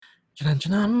ឆ្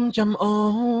នាំចាំអូ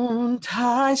ន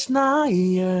ថាយស្នេហ៍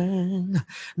យើង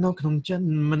នៅក្នុងចិត្ត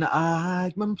មិនអាច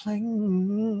បំភ្លេច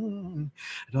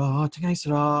រកថ្ងៃ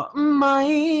ស្រមៃ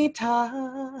ថា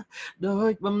ដូ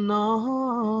ចបំណ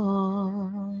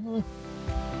ង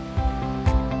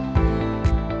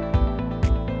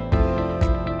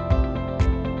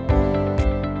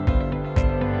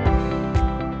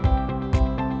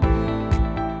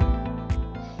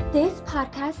This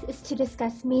podcast is to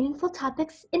discuss meaningful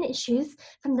topics and issues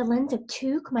from the lens of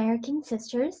two Khmer King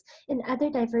sisters and other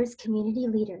diverse community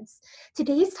leaders.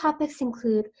 Today's topics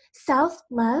include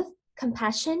self-love,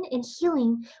 compassion, and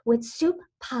healing with Soup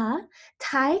Pa,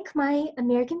 Thai Khmer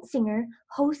American singer,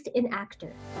 host, and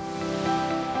actor.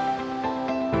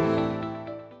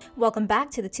 Welcome back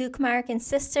to the Two American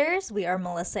Sisters. We are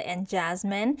Melissa and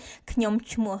Jasmine. Knyom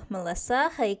chmuh Melissa,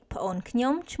 hai paon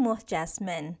knyom chmuh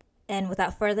Jasmine. And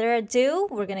without further ado,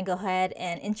 we're going to go ahead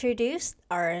and introduce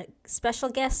our special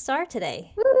guest star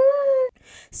today.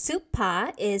 Soup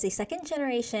Pa is a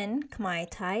second-generation Khmer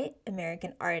Thai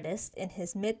American artist in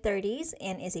his mid-30s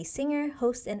and is a singer,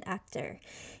 host, and actor.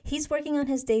 He's working on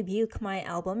his debut Khmer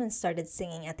album and started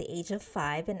singing at the age of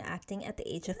 5 and acting at the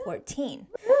age of 14.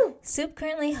 Soup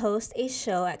currently hosts a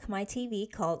show at Khmer TV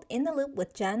called In the Loop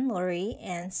with Jan Laurie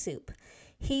and Soup.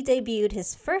 He debuted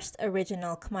his first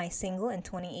original Khmer single in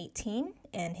 2018,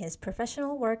 and his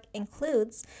professional work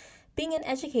includes being an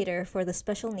educator for the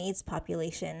special needs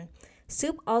population.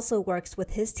 Soup also works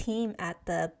with his team at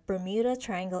the Bermuda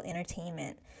Triangle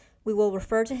Entertainment. We will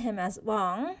refer to him as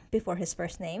Wong before his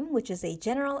first name, which is a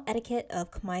general etiquette of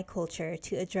Khmer culture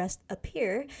to address a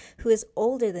peer who is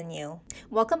older than you.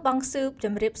 Welcome, Bong Soup.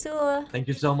 Jamrip Sua. Thank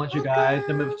you so much, you guys.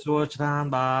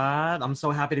 I'm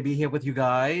so happy to be here with you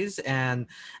guys. And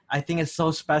I think it's so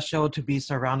special to be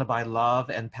surrounded by love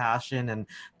and passion and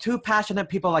two passionate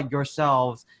people like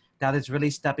yourselves that is really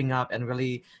stepping up and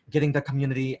really getting the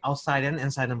community outside and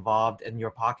inside involved in your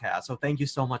podcast. So thank you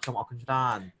so much.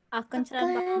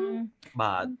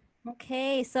 But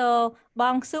Okay, so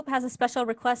Bong Soup has a special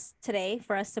request today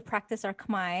for us to practice our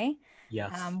Khmer.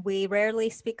 yes. We rarely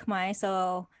speak Khmer,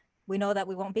 so we know that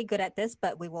we won't be good at this,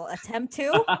 but we will attempt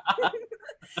to.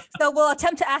 So we'll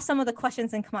attempt to ask some of the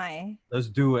questions in Khmer. Let's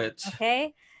do it.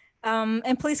 Okay?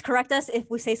 And please correct us if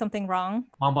we say something wrong.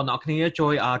 បងប្អូនអរគ្នាជួ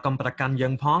យកុំប្រកាន់យើ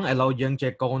ងផងឥឡូវយើងជា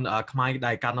កូនខ្មែរ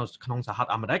ដែលកើតនៅក្នុងសហរដ្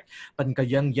ឋអាមេរិកប៉ុន្តែ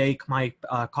យើងនិយាយខ្មែរ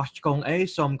ខុសឆ្គងអី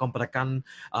សូមកុំប្រកាន់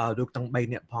រូបទាំង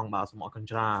3នាក់ផងបាទសូមអរគុណ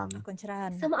ច្រើន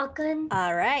Some Akun.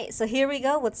 All right, so here we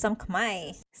go with some Khmer.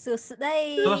 សួស្ដី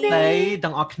សួស្ដី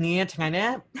ទាំងអរគ្នាថ្ងៃនេះ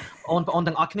បងប្អូន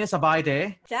ទាំងអស់គ្នាសប្បាយទេ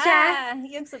ចា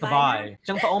យើងសប្បាយ អញ្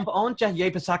ចឹងបងប្អូនចេះនិយាយ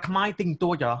ភាសាខ្មែរតិច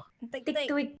តួចហ៎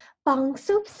Bong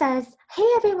Soup says, "Hey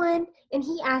everyone," and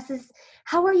he asks,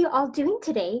 "How are you all doing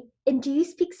today? And do you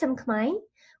speak some Khmer?"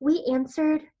 We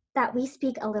answered that we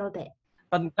speak a little bit.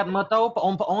 ប៉ុន្តែមើលទៅប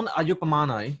ងប្អូនអាយុប្រហែល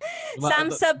ហើយ 32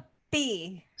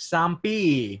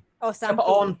 32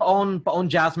 អូ បង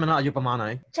Jasmine អាយុប្រហែលហើ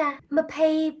យ ចា25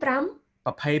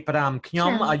 25ខ្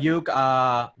ញុំ ឆ្នាំ អាយុ1 2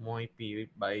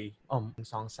 3អូ2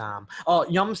 3អូ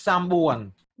ខ្ញុំ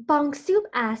34 Bong Soup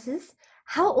asks,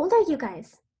 "How old are you guys?"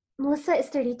 Melissa is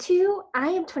 32, I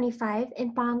am 25,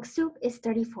 and Bong Soup is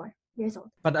 34 years old.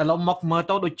 ប៉ុន្តែឥឡូវមកមើល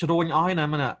ទៅដូចជ្រួញអស់ហើយណា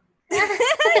មែន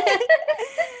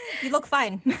You look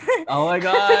fine. Oh my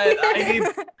god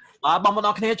បងប្អូន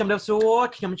អរគ្នាជំរាបសួរ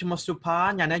ខ្ញុំឈ្មោះ Supa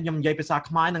ញ៉ាំនេះខ្ញុំនិយាយភាសា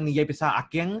ខ្មែរនិងនិយាយភាសាអា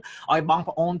គៀងឲ្យបង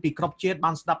ប្អូនពីគ្រប់ជាតិ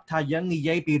បានស្ដាប់ថាយើងនិ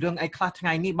យាយពីរឿងអីខ្លះថ្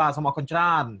ងៃនេះបាទសូមអរគុណច្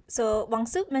រើន So Bong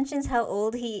Soup mentions how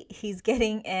old he's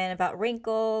getting and about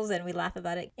wrinkles, and we laugh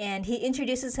about it. And he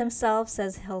introduces himself,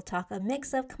 says he'll talk a mix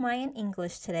of Khmer and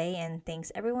English today, and thanks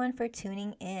everyone for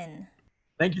tuning in.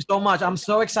 Thank you so much. I'm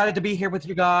so excited to be here with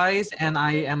you guys and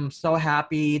I am so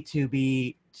happy to be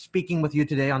speaking with you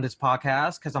today on this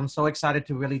podcast because I'm so excited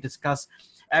to really discuss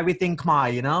everything Khmer,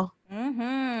 you know?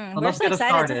 Mm-hmm. Well, We're let's so get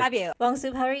excited started. to have you. Bong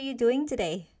Soup, how are you doing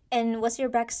today? And what's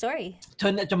your backstory? ធ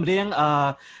នចម្រៀង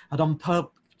រំភើប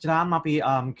ច្រើនមកពី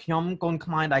ខ្ញុំកូន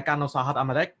ខ្មែរដែលកើតនៅសហរដ្ឋអា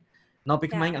មេរិកនៅពី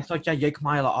ក្មេងអត់សូវចេះនិយាយខ្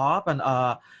មែរល្អប៉ុន្តែ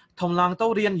ធំឡើងទៅ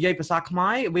រៀននិយាយភាសាខ្មែ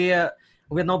រ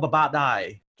វានៅពិបាកដែរ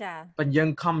ចា ប៉ុន្តែយើង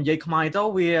ខំនិយាយខ្មែរទៅ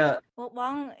វា ប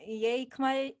ងនិយាយខ្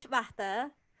មែរច្បាស់តើ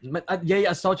មិនអត់និយាយ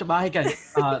អត់សូវច្បាស់ទេ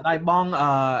ដៃ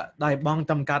បង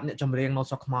តំកាត់អ្នកចម្រៀងនៅ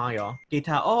ស្រុកខ្មែរគេ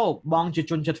ថាអូបងជា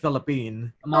ជនជាតិហ្វីលីពីន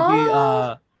មកពី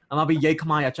និយាយខ្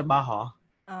មែរអត់ច្បាស់ហ៎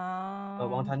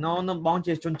បងថានៅបង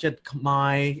ជាជនជាតិខ្មែ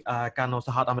រកាលនៅស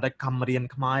ហរដ្ឋអាមេរិកខំរៀន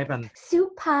ខ្មែរប៉ុន្តែ Soup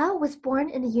Pa was born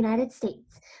in the United States.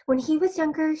 When he was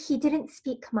younger, he didn't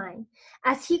speak Khmer.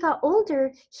 As he got older,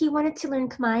 he wanted to learn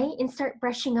Khmer and start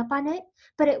brushing up on it,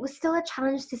 but it was still a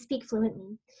challenge to speak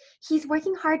fluently. He's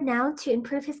working hard now to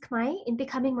improve his Khmer and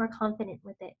becoming more confident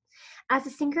with it. As a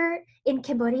singer in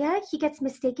Cambodia, he gets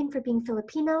mistaken for being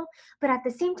Filipino, but at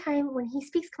the same time, when he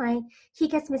speaks Khmer, he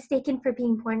gets mistaken for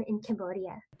being born in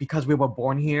Cambodia. Because we were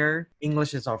born here,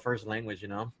 English is our first language, you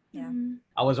know? Yeah.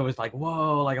 I was always like,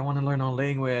 whoa, like I want to learn a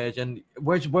language. And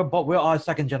we're all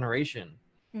second generation.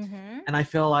 And I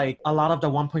feel like a lot of the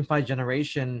 1.5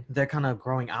 generation, they're kind of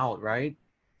growing out, right?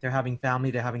 They're having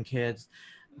family, they're having kids.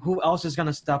 Who else is going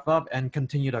to step up and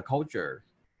continue the culture?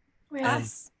 Right.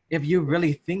 And if you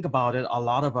really think about it, a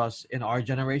lot of us in our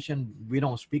generation, we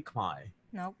don't speak Khmer.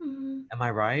 Nope. Mm-hmm. Am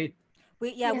I right?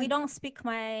 We don't speak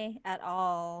Khmer at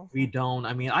all. We don't.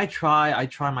 I mean, I try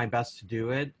my best to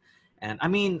do it. And I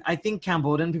mean, I think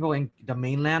Cambodian people in the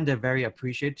mainland, they're very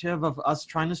appreciative of us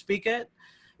trying to speak it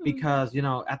because, you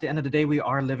know, at the end of the day, we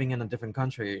are living in a different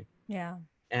country. Yeah.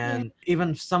 And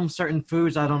even some certain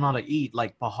foods I don't know how to eat,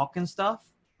 like pahok and stuff.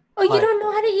 Oh, you don't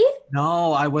know how to eat?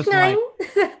 No, I was like,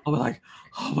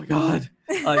 oh my God.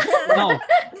 Like,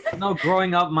 no,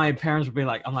 growing up, my parents would be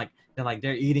like,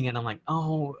 they're eating it. I'm like,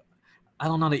 oh, I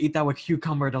don't know how to eat that with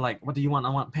cucumber. They're like, what do you want? I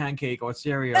want pancake or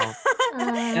cereal.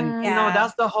 And, you know,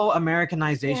 that's the whole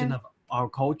Americanization of our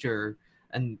culture.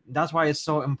 And that's why it's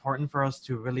so important for us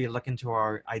to really look into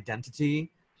our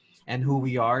identity and who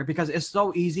we are, because it's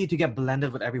so easy to get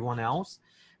blended with everyone else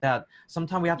that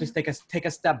sometimes we have to take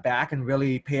a step back and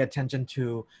really pay attention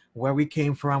to where we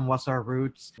came from, what's our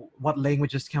roots, what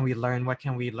languages can we learn, what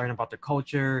can we learn about the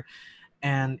culture.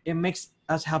 And it makes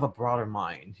us have a broader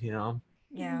mind, you know?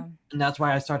 Yeah. And that's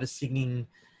why I started singing.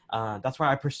 That's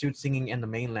why I pursued singing in the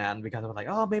mainland, because I was like,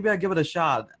 oh, maybe I'll give it a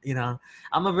shot. You know,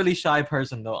 I'm a really shy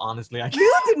person though, honestly.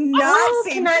 You do not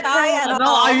seem shy at all.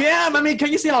 No, I am. I mean,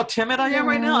 can you see how timid I am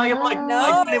right now? I am like,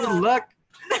 I can't even look.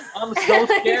 I'm so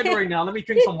scared right now. Let me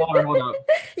drink some water. Hold up.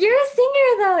 You're a singer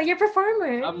though. You're a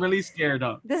performer. I'm really scared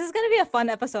though. This is gonna be a fun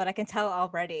episode. I can tell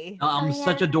already. No, I'm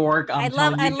such a dork. I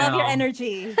love your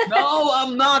energy. No,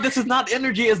 I'm not. This is not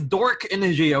energy. It's dork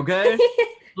energy. Okay.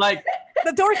 Like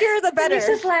the dorkier, the better.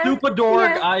 Super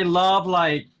dork. Yeah. I love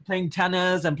like playing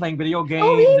tennis and playing video games.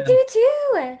 Oh, we do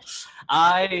too.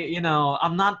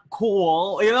 I'm not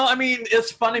cool. You know, I mean,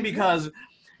 it's funny because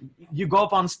you go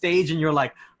up on stage and you're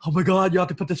like, oh my God, you have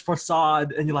to put this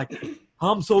facade. And you're like,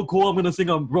 I'm so cool. I'm going to sing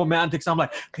a romantic song. I'm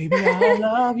like, baby, I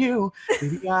love you.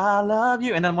 Baby, I love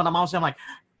you. And then when I'm outside, I'm like,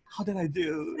 how did I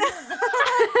do?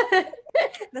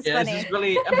 That's funny. It's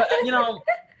really, but you know,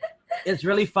 it's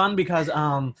really fun because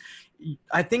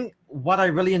I think what I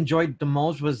really enjoyed the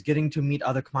most was getting to meet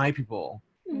other Khmer people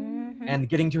and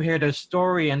getting to hear their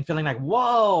story and feeling like,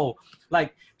 whoa,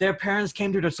 like their parents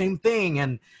came through the same thing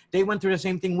and they went through the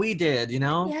same thing we did, you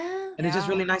know? Yeah. And it's just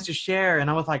really nice to share. And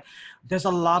I was like, there's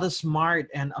a lot of smart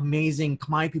and amazing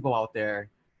Khmer people out there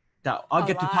that I'll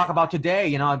get to talk about today.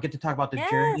 You know, I'll get to talk about the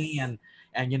journey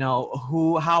and you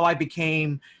know, how I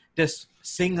became this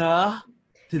singer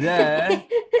today.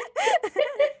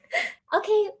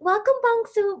 Okay, welcome Bong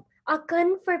Soup.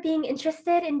 Akun for being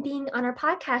interested in being on our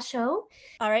podcast show.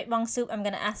 All right, Bong Soup, I'm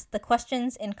going to ask the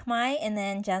questions in Khmer and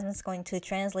then Jasmine's going to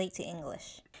translate to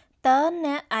English. តើ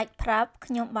អ្នកអាចប្រាប់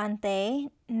ខ្ញុំបានទេ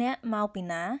អ្នកមកពី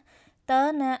ណាតើ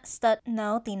អ្នកស្ថិតនៅ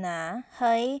ទីណា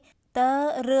ហើយតើ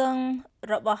រឿង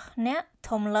របស់អ្នក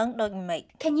ធំឡើងដូចម៉េច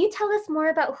Can you tell us more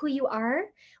about who you are?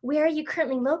 Where are you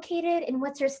currently located and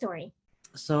what's your story?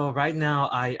 So right now,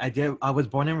 I was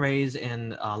born and raised in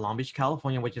Long Beach,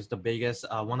 California, which is the biggest,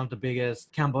 one of the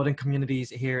biggest Cambodian communities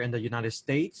here in the United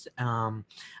States.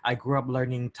 I grew up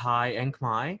learning Thai and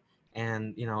Khmer, and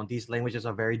you know these languages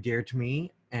are very dear to me.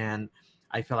 And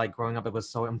I feel like growing up, it was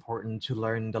so important to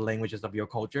learn the languages of your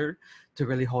culture, to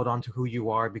really hold on to who you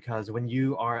are, because when you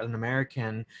are an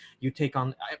American, you take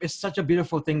on. It's such a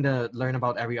beautiful thing to learn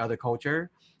about every other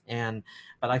culture.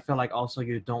 But I feel like also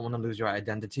you don't want to lose your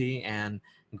identity. And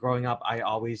growing up, I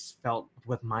always felt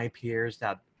with my peers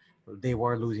that they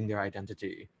were losing their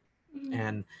identity.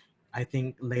 And I think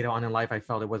later on in life, I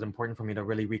felt it was important for me to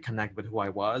really reconnect with who I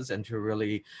was and to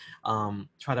really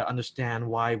try to understand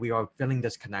why we are feeling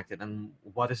disconnected and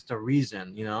what is the reason,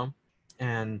 you know?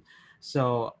 And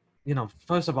so, you know,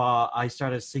 first of all, I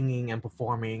started singing and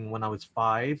performing when I was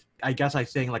 5. I guess I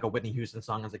sang like a Whitney Houston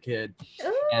song as a kid.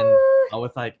 Ooh. And I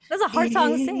was like, that's a hard song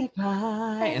to sing.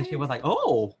 And she was like,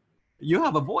 oh, you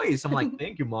have a voice. I'm like,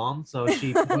 thank you, Mom. So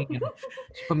she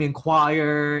put me in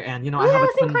choir, and you know, I have a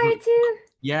twin. Choir too.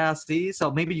 Yeah, see, so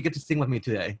maybe you get to sing with me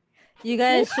today. You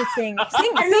guys should sing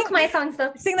my songs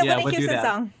though. Sing the Whitney Houston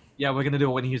song. Yeah, we're gonna do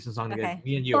a Whitney Houston song together.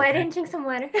 Me and you. Oh, I didn't drink some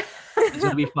water. It's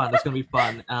gonna be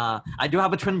fun. I do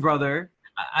have a twin brother.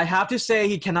 I have to say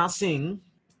he cannot sing.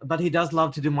 but he does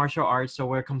love to do martial arts, so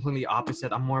we're completely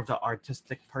opposite. I'm more of the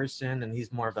artistic person and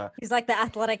he's more of the He's like the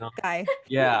athletic guy.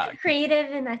 yeah. Creative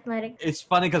and athletic. It's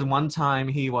funny because one time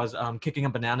he was kicking a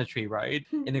banana tree, right?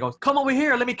 And he goes, "Come over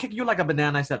here, let me kick you like a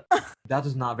banana." I said, "That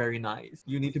is not very nice.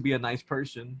 You need to be a nice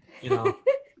person, you know."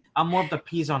 I'm more of the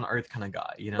peace on earth kind of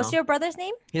guy, you know. What's your brother's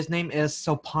name? His name is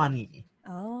Sopani.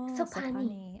 Oh,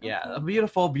 Sopani. Yeah, a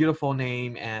Okay. beautiful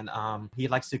name, and he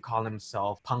likes to call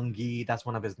himself Pungi. That's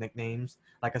one of his nicknames,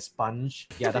 like a sponge.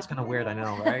 Yeah, that's kind of weird, I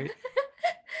know, right?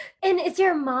 And is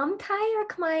your mom Thai or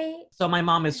Khmer? So my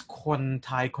mom is Khon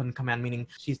Thai Khon Khmer, meaning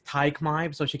she's Thai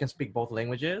Khmer, so she can speak both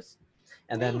languages.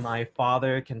 And then Nice. my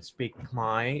father can speak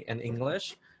Khmer and English.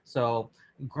 So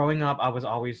growing up, I was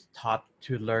always taught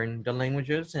to learn the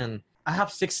languages, and I have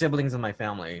 6 siblings in my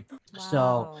family. So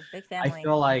Wow, big I family.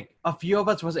 feel like a few of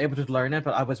us was able to learn it,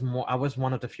 but I was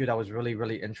one of the few that was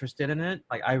really interested in it.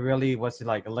 Like I really was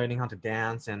like learning how to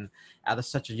dance, and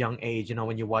such a young age, you know,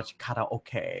 when you watch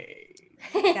karaoke.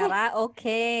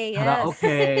 Karaoke, yes.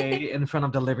 Karaoke in front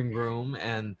of the living room,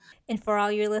 and And for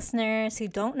all your listeners who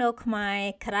don't know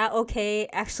Khmer, karaoke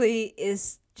actually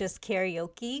is just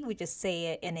karaoke. We just say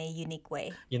it in a unique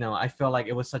way. you know, I felt like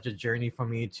it was such a journey for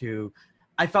me to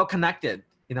I felt connected.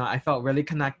 You know, I felt really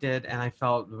connected, and I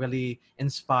felt really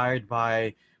inspired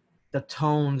by the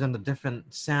tones and the different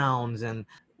sounds. And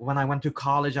when I went to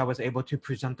college, I was able to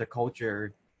present the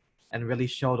culture and really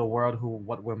show the world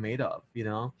what we're made of, you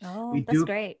know. Oh, we that's do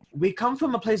great. we come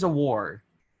from a place of war,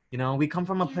 you know, we come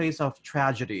from a Yeah. place of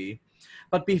tragedy.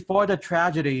 But before the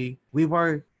tragedy, we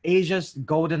were Asia's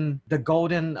golden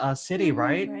city, Mhm.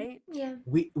 right? Right? Yeah.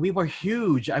 We were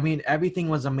huge. I mean, everything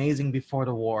was amazing before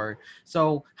the war. So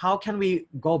how can we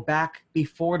go back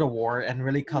before the war and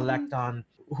really collect on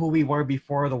who we were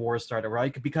before the war started,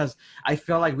 right? Because I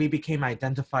feel like we became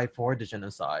identified for the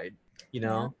genocide, you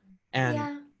know. And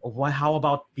Yeah. how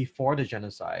about before the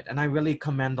genocide? And I really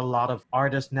commend a lot of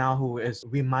artists now who is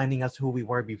reminding us who we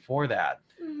were before that.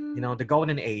 Mhm. You know, the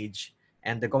golden age.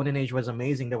 And the golden age was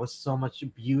amazing. There was so much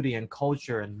beauty and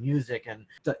culture and music and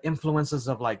the influences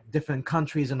of like different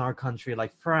countries in our country,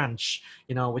 like French,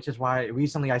 you know, which is why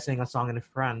recently I sang a song in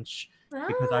French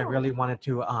because I Oh. really wanted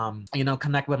to you know,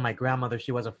 connect with my grandmother.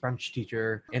 She was a French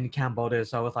teacher in Cambodia,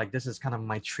 so I was like, this is kind of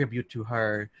my tribute to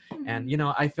her. And you know,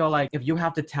 I feel like if you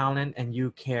have the talent and you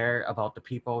care about the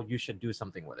people, you should do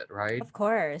something with it, right? Of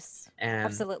course. And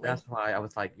Absolutely. that's why I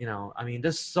was like, you know, I mean,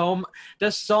 there's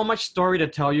so much story to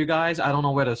tell you guys. I don't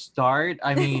know where to start.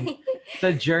 I mean,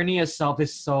 the journey itself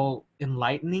is so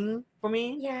enlightening for me.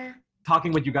 Yeah.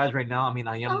 Talking with you guys right now, I mean,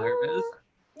 I am nervous.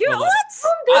 You're But, what?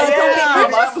 I Oh, don't be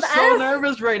am. nervous. I'm so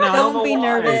nervous right now. I don't Don't know be why.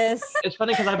 nervous. It's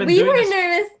funny because I've been We doing were this.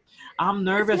 nervous. I'm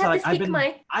nervous. We have Like to speak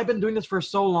Khmer. I've been doing this for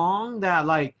so long that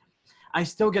like I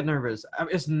still get nervous.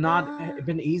 It's not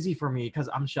been easy for me because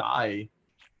I'm shy.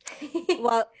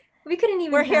 Well, we couldn't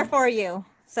even. we're here tell. for you.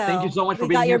 So Thank you so much for we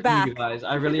being got here your for me, back. you guys.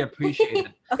 I really appreciate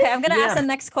it. Okay, I'm gonna ask Yeah. the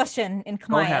next question in Go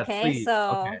Khmer. ahead, Okay, please. so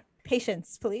Okay. patience,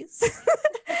 please.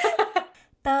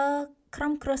 តើក្រុ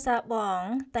មគ្រួសារបង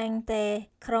តែងតែ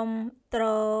ក្រុមត្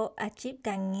រូអាជីព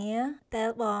ការងារដែល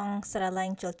បងស្រឡា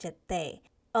ញ់ចូលចិត្តទេ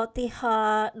ឧទាហ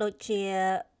រណ៍ដូចជា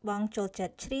បងចូលចិ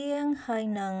ត្តច្រៀងហើយ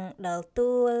នឹងដើរ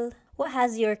តួ What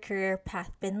has your career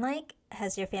path been like?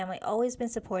 Has your family always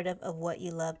been supportive of what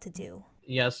you love to do?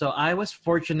 Yeah, so I was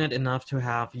fortunate enough to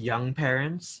have young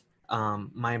parents.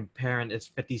 My parent is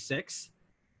 56.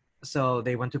 So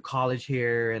they went to college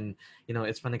here, and you know,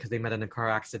 it's funny because they met in a car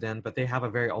accident, but they have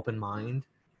a very open mind.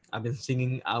 I've been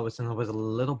singing since I was a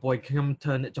little boy. ខ្ញុំធ្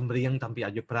វើអ្នកចម្រៀងតាំងពី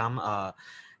អាយុ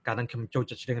5កាលហ្នឹងខ្ញុំចូល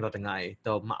ចិត្តច្រៀងរាល់ថ្ងៃ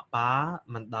ទៅម៉ាក់ប៉ា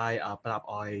មិនដែរប្រាប់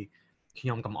ឲ្យខ្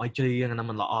ញុំកុំឲ្យច្រៀងហ្នឹង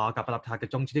មិនល្អក៏ប្រាប់ថាក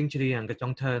ញ្ចង់ច្រៀងកញ្ច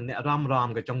ង់ធ្វើអ្នករំ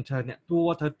កញ្ចង់ធ្វើអ្នក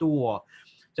តួ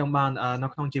ចឹងបាននៅ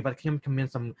ក្នុងជីវិតខ្ញុំ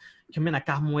មានឱ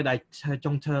កាសមួយដែលច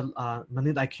ង់ធ្វើមនុ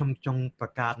ស្សដែលខ្ញុំចង់ប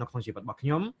ង្កើតនៅក្នុងជីវិតរបស់ខ្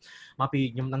ញុំមកពី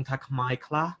ខ្ញុំដឹងថាខ្មែរ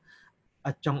ខ្លះ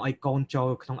ចង់ឲ្យកូនចូល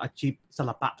ក្នុងអាជីពសិ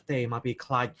ល្បៈទេមកពី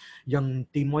ខ្លាចយ៉ាង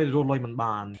ទី1រស់លុយមិន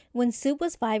បាន When Soup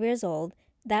was 5 years old,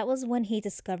 that was when he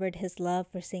discovered his love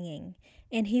for singing,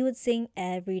 and he would sing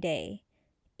every day.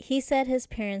 He said his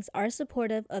parents are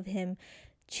supportive of him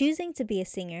choosing to be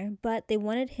a singer, but they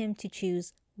wanted him to choose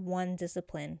one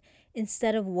discipline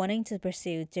instead of wanting to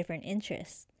pursue different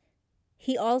interests.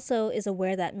 He also is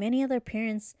aware that many other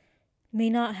parents may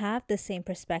not have the same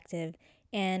perspective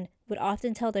and would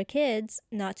often tell their kids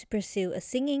not to pursue a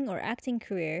singing or acting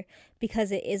career because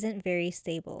it isn't very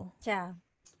stable. Yeah.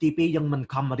 ទី2យើងមិន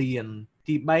ខំរៀន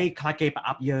ទី3ខ្លាចគេប្រ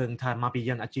អាប់យើងថាមកពី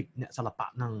យើងអាជីពអ្នកសិល្បៈ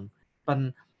ហ្នឹងប៉ុន្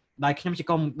តែខ្ញុំជា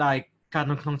កុំដែលកើត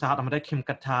នៅក្នុងសហរដ្ឋអាមេរិកខ្ញុំ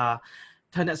គិតថា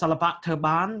ធ្វើអ្នកសិល្បៈធ្វើ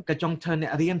បានក៏ចង់ធ្វើអ្ន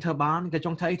ករៀនធ្វើបានក៏ច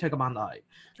ង់ធ្វើអីធ្វើក៏បានដែរ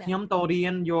ខ្ញុំទៅរៀ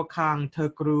នយកខាងធ្វើ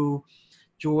គ្រូ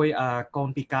ជួយកូន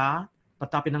ពិការប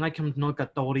ន្ទាប់ពីហ្នឹងហើយខ្ញុំនៅក៏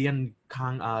ទៅរៀនខា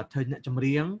ងធ្វើអ្នកចម្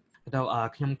រៀងទៅ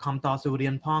ខ្ញុំខំតស៊ូរៀ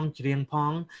នផងច្រៀងផ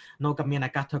ងនៅក៏មានឱ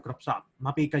កាសធ្វើគ្រប់សពម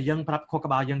កពីក៏យើងប្រាប់ខួរក្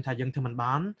បាលយើងថាយើងធ្វើមិន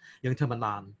បានយើងធ្វើមិន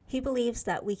បាន He believes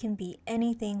that we can be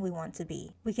anything we want to be.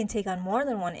 We can take on more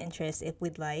than one interest if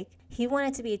we'd like. He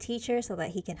wanted to be a teacher so that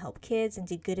he can help kids and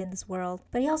do good in this world,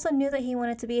 but he also knew that he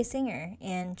wanted to be a singer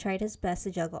and tried his best to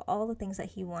juggle all the things that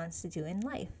he wants to do in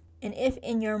life. And if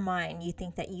in your mind you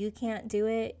think that you can't do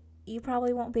it, you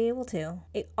probably won't be able to.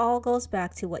 It all goes back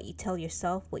to what you tell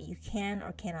yourself what you can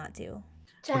or cannot do.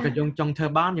 ក៏យើងចង់ធ្វើ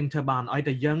បានយើងធ្វើបានឲ្យ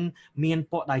តែយើងមាន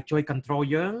ពួកដែលជួយ control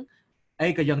យើងអី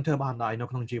ក៏យើងធ្វើបានដែរនៅ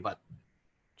ក្នុងជីវិត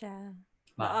ចា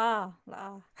ល្អ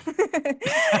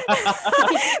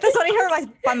That's what I heard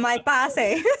my pa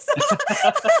say.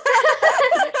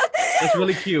 It's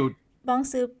really cute. Bong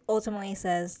Soup ultimately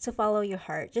says to follow your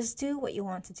heart. Just do what you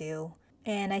want to do.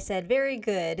 And I said very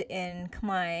good in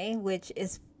Khmer, which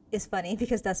is funny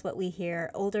because that's what we hear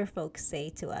older folks say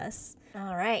to us.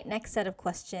 All right, next set of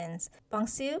questions. Bong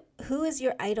Soup, who is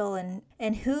your idol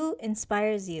and who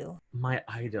inspires you? My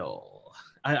idol.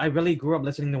 I really grew up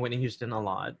listening to Whitney Houston a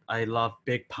lot. I love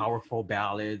big, powerful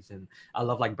ballads, and I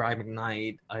love like Brian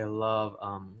McKnight. I love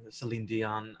Celine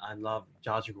Dion. I love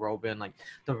Josh Groban. Like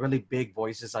the really big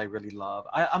voices, I really love.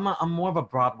 I'm more of a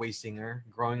Broadway singer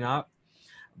growing up,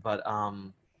 but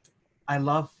I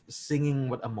love singing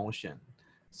with emotion.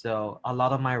 So a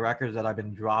lot of my records that I've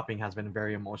been dropping has been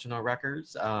very emotional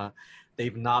records.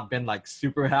 They've not been like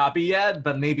super happy yet,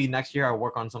 but maybe next year I'll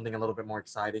work on something a little bit more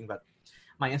exciting. But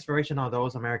my inspiration are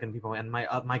those American people, and my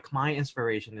Khmer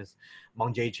inspiration is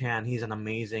Bong Jae Chan. He's an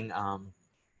amazing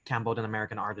Cambodian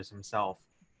American artist himself.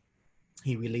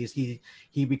 He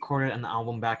recorded an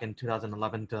album back in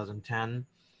 2011, 2010,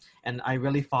 and I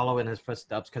really follow in his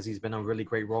footsteps because he's been a really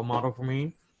great role model for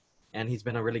me, and he's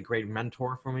been a really great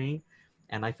mentor for me,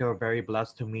 and I feel very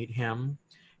blessed to meet him,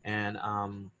 and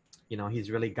you know,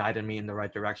 he's really guided me in the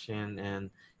right direction,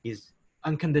 and he's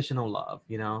unconditional love,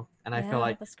 you know, and I feel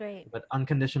like that's great. But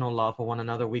unconditional love for one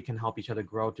another, we can help each other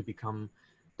grow to become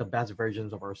the best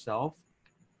versions of ourselves.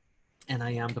 And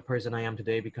I am the person I am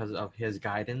today because of his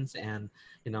guidance. And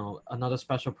you know, another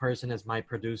special person is my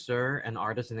producer and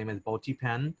artist. His name is Boti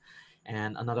Pen,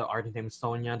 and another artist named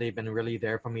Sonia. They've been really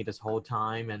there for me this whole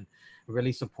time and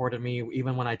really supported me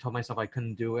even when I told myself I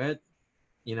couldn't do it.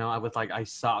 You know, I was like, I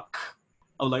suck.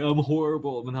 I was like, I'm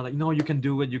horrible. And they're like, no, you can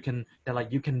do it. They're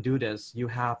like, you can do this. You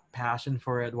have passion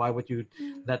for it. Why would you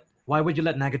let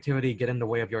negativity get in the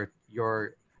way of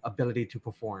your ability to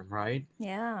perform, right?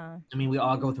 Yeah. I mean, we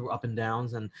all go through up and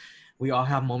downs, and we all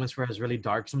have moments where it's really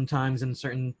dark sometimes in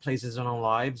certain places in our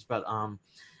lives. But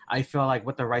I feel like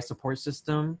with the right support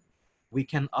system, we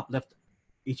can uplift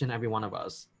each and every one of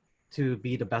us to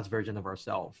be the best version of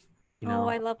ourselves. You know? Oh,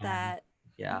 I love that.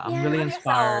 Yeah, I'm really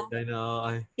inspired. I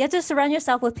know. You have to surround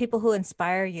yourself with people who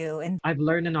inspire you. And I've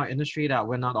learned in our industry that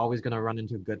we're not always going to run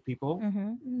into good people.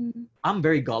 I'm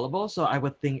very gullible, so I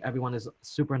would think everyone is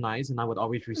super nice, and I would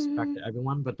always respect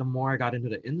everyone. But the more I got into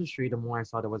the industry, the more I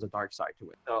saw there was a dark side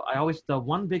to it. So the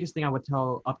one biggest thing I would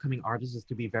tell upcoming artists is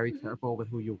to be very careful with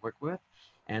who you work with,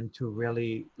 and to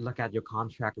really look at your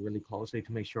contract really closely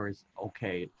to make sure it's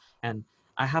okay. And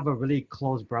I have a really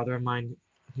close brother of mine.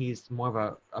 He's more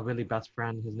of a really best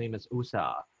friend. His name is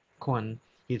Usa Kun.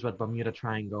 He's with Bermuda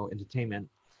Triangle Entertainment.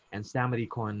 And Samity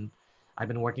Kun, I've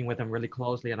been working with him really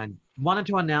closely, and I wanted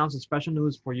to announce a special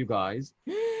news for you guys.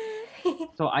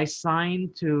 So I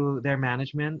signed to their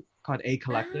management called A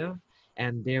Collective,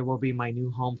 and there will be my new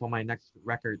home for my next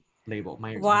record label.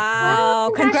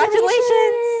 Wow,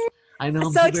 congratulations. I know,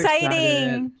 I'm so super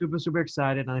exciting. Excited, super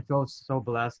excited, and I feel so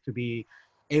blessed to be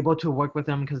able to work with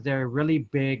them because they're really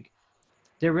big.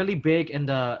 They're really big in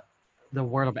the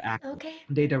world of acting. Okay.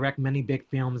 They direct many big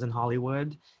films in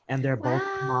Hollywood, and they're both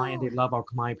Khmer, and they love our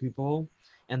Khmer people,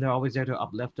 and they're always there to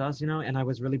uplift us, you know. And I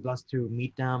was really blessed to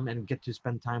meet them and get to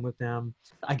spend time with them.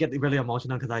 I get really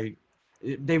emotional because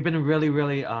they've been really,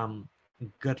 really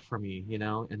good for me, you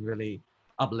know, and really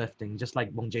uplifting, just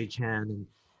like Bong Jae Chan. And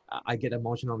I get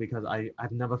emotional because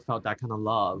I've never felt that kind of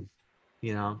love,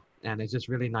 you know, and it's just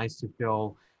really nice to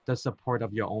feel the support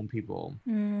of your own people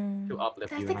to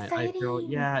uplift you. And I feel,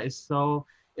 yeah, it's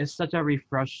such a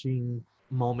refreshing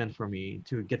moment for me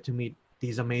to get to meet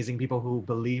these amazing people who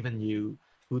believe in you,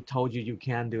 who told you you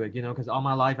can do it, you know, because all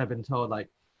my life I've been told like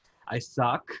I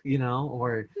suck, you know,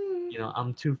 or you know,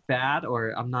 I'm too fat, or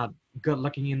I'm not good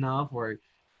looking enough, or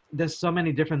there's so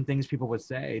many different things people would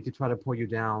say to try to pull you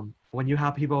down. When you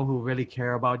have people who really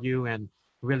care about you and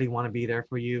really want to be there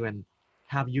for you and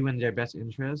have you in their best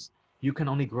interest, you can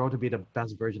only grow to be the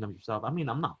best version of yourself. I mean,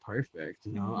 I'm not perfect,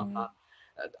 you know. I'm not.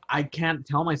 I can't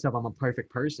tell myself I'm a perfect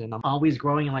person. I'm always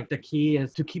growing, and like the key is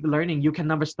to keep learning. You can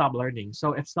never stop learning. So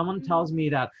if someone tells me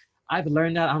that I've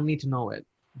learned that, I don't need to know it.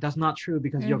 That's not true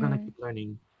because you're gonna keep learning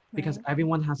because Right.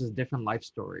 everyone has a different life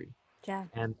story. Yeah.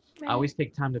 And I Right. always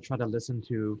take time to try to listen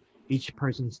to each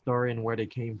person's story and where they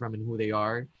came from and who they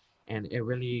are. And it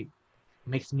really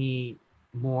makes me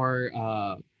more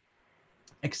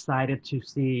excited to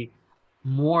see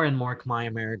more and more Khmer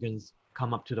Americans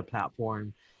come up to the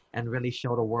platform and really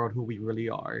show the world who we really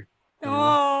are. You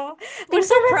know? Oh, we're Thanks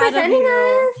so for proud of representing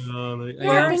you. us.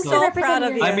 Yeah, Yeah, I'm thanks for so so. proud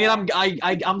of representing you. us. I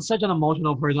mean, I'm such an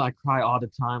emotional person. I cry all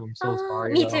the time. I'm so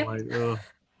sorry. Me Though. too. Like, ugh.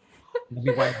 Let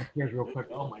me wipe my tears real quick.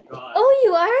 Oh my god. Oh,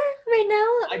 you are right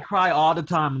I now? cry all the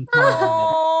time. I'm telling you.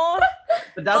 Oh,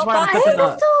 But that's oh, why I'm I such think an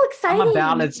that's so I'm a exciting.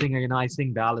 ballad singer, you know. I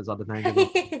sing ballads all the time.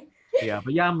 'Cause yeah,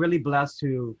 but yeah, I'm really blessed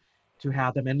to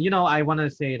have them. And you know, I want to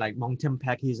say like Mong Tim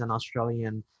Peck, he's an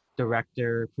Australian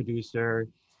director, producer.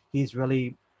 He's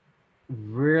really,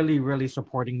 really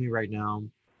supporting me right now.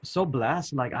 So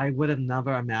blessed. Like I would have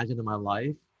never imagined in my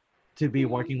life to be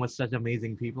working with such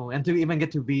amazing people and to even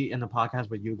get to be in a podcast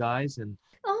with you guys. And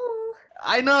Oh,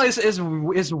 I know it's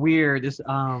weird. It's you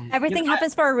know, everything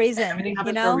happens for a reason, everything you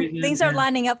happens for a know? reason. Things are And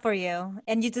lining up for you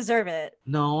and you deserve it.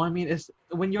 no, I mean it's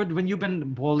when you've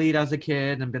been bullied as a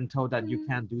kid and been told that you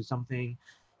can't do something,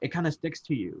 it kind of sticks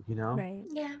to you, you know? Right.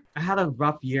 yeah. I had a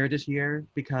rough year this year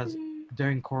because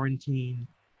during quarantine,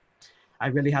 I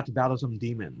really had to battle some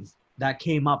demons that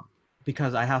came up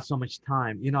because I had so much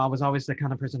time. You know, I was always the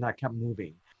kind of person that kept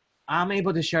moving. I'm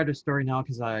able to share the story now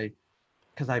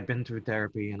because I've been through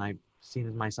therapy and I've seen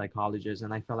my psychologist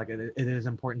and I felt like it is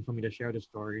important for me to share the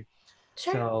story.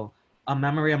 Sure. So a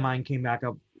memory of mine came back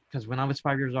up because when I was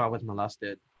 5 years old, I was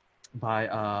molested by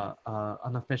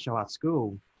an official at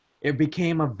school. It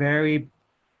became a very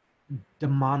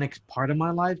demonic part of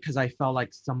my life because I felt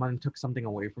like someone took something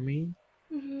away from me,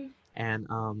 and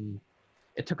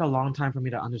it took a long time for me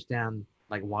to understand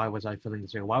like why was I feeling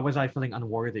this way? Why was I feeling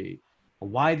unworthy?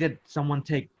 Why did someone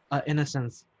take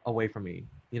innocence away from me?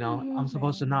 You know, I'm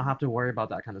supposed to not have to worry about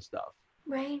that kind of stuff.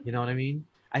 Right. You know what I mean?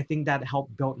 I think that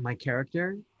helped build my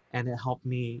character and it helped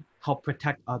me help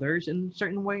protect others in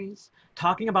certain ways.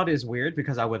 Talking about it is weird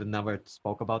because I would have never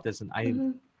spoke about this and I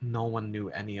no one knew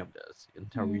any of this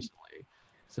until recently.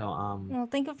 So Well,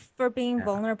 thank you for being yeah.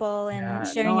 vulnerable and Yeah.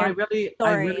 sharing No, your I really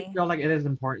story. feel like it is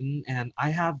important and I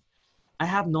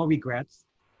have no regrets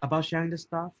about sharing this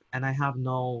stuff and I have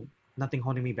nothing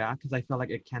holding me back because I feel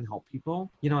like it can help people.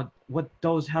 You know, with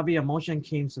those heavy emotion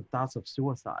came some thoughts of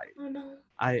suicide. Oh no.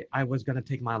 I was gonna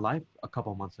take my life a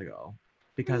couple months ago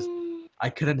because I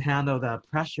couldn't handle the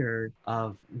pressure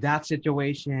of that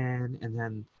situation and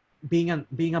then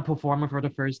being a performer for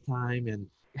the first time and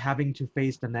having to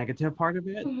face the negative part of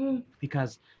it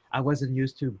because I wasn't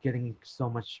used to getting so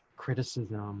much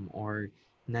criticism or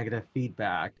negative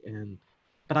feedback and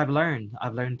but I've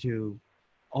learned to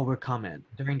overcome it.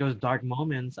 During those dark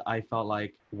moments I felt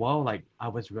like, whoa, like I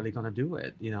was really gonna do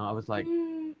it. You know, I was like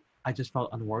I just felt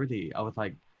unworthy. I was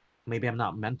like, maybe I'm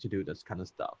not meant to do this kind of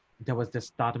stuff. There was this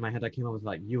thought in my head that came up was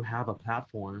like, you have a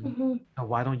platform, so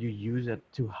why don't you use it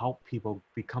to help people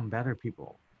become better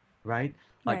people, right?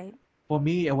 Like, Right. for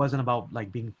me, it wasn't about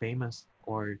like being famous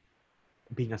or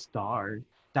being a star.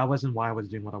 That wasn't why I was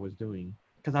doing what I was doing.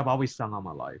 Because I've always sung all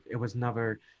my life. It was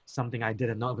never something I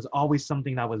didn't know. It was always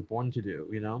something that I was born to do,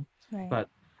 you know? Right. But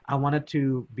I wanted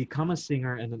to become a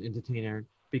singer and an entertainer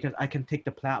because I can take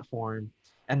the platform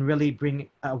and really bring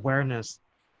awareness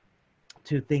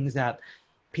to things that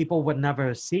people would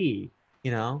never see,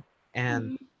 you know?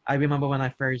 And I remember when I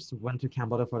first went to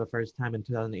Cambodia for the first time in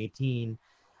 2018,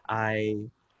 I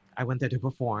I went there to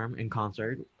perform in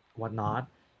concert, whatnot.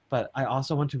 But I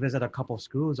also went to visit a couple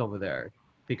schools over there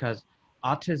because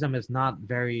autism is not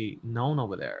very known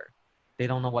over there. They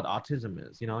don't know what autism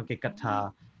is, you know, cái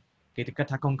cái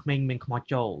ta con mình khó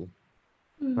chịu,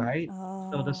 right?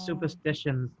 So the Oh.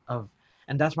 superstitions of,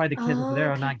 and that's why the kids over Oh, there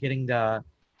are okay. not getting the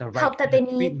right Help that kind they of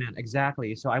need. treatment.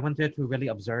 Exactly. So I went there to really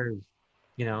observe,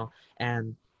 you know,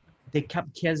 and they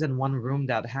kept kids in one room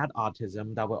that had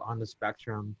autism that were on the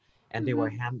spectrum, and they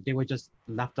were just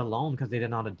left alone because they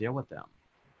didn't know how to deal with them,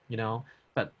 you know.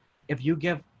 But if you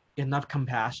give enough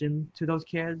compassion to those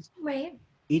kids, Right.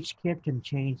 each kid can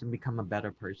change and become a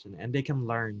better person, and they can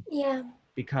learn Yeah.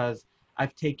 because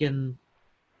I've taken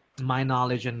my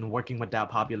knowledge and working with that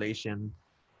population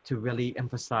to really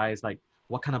emphasize like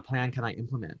what kind of plan can I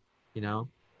implement, you know?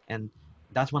 And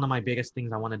that's one of my biggest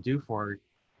things I want to do for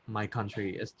my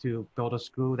country is to build a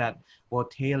school that will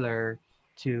tailor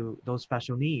to those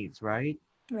special needs, right?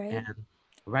 Right. And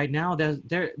right now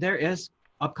there is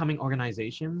upcoming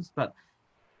organizations, but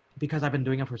because I've been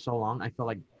doing it for so long, I feel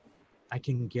like I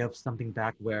can give something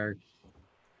back where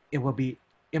it will be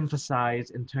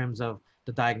emphasized in terms of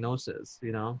the diagnosis,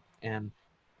 you know? And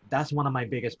that's one of my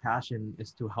biggest passion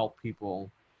is to help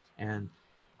people. And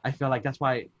I feel like that's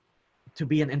why to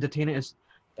be an entertainer is,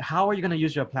 how are you going to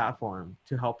use your platform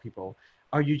to help people?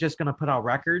 Are you just going to put out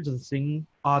records and sing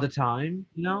all the time,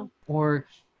 you know? Or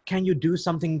can you do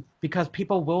something, because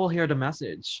people will hear the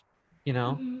message, you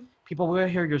know? People will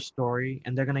hear your story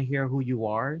and they're going to hear who you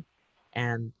are.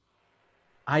 And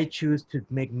I choose to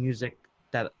make music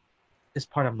that is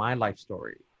part of my life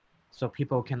story, so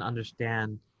people can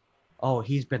understand, oh,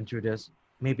 he's been through this,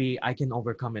 maybe I can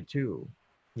overcome it too,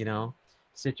 you know?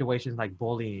 Situations like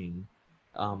bullying,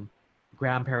 um,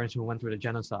 grandparents who went through the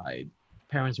genocide,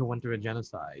 parents who went through a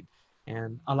genocide.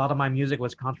 And a lot of my music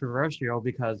was controversial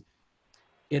because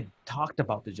it talked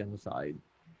about the genocide,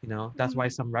 you know? That's why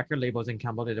some record labels in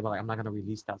Cambodia, they were like, I'm not going to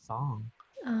release that song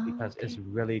because it's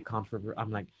really controversial.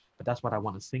 I'm like, but that's what I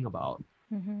want to sing about.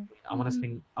 Mm-hmm. I want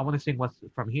to sing what's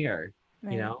from here, you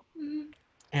Right. know?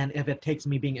 And if it takes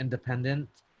me being independent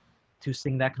to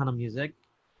sing that kind of music,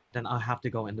 then I'll have to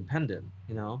go independent,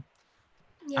 you know?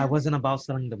 I wasn't about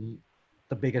selling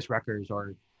the biggest records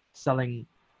or selling,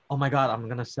 oh my God, I'm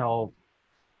gonna sell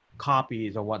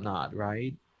copies or whatnot,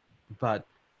 right? But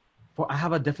I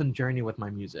have a different journey with my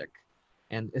music,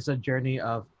 and it's a journey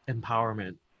of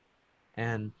empowerment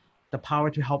and the power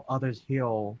to help others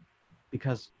heal,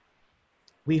 because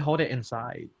we hold it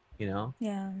inside, you know?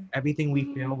 Yeah. Everything we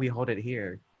feel, we hold it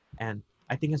here. And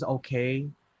I think it's okay.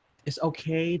 It's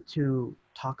okay to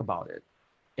talk about it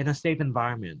in a safe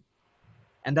environment.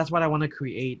 And that's what I want to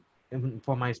create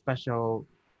for my special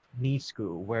needs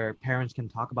school, where parents can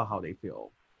talk about how they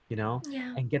feel, you know,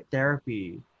 and get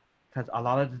therapy. Because a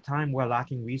lot of the time we're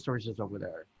lacking resources over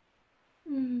there.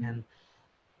 And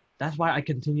that's why I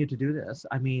continue to do this.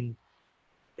 I mean,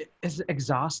 it's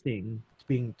exhausting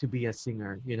to be a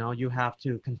singer, you know, you have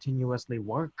to continuously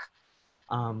work.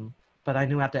 But I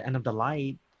knew at the end of the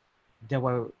light, there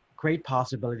were great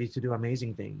possibilities to do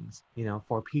amazing things, you know,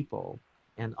 for people.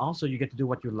 And also you get to do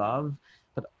what you love,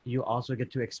 but you also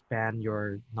get to expand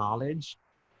your knowledge,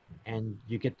 and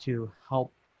you get to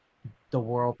help the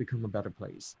world become a better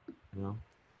place, you know?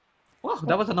 Wow,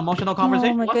 that was an emotional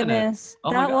conversation, Oh my wasn't it? goodness.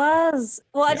 Oh my That God. was.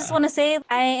 Well, I just Yeah. want to say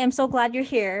I am so glad you're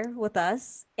here with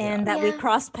us and Yeah. that we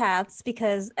crossed paths,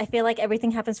 because I feel like everything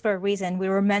happens for a reason. We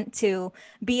were meant to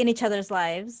be in each other's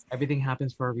lives. Everything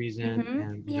happens for a reason. Mhm.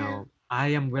 And you know, I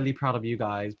am really proud of you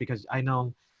guys, because I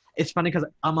know it's funny because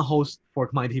I'm a host for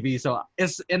my TV, so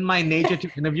it's in my nature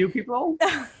to interview people.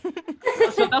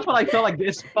 So that's what I feel like.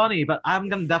 It's funny, but I'm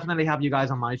gonna definitely have you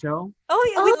guys on my show.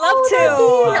 Oh, yeah, we'd love that'd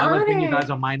be to. an I would bring you honor. guys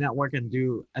on my network and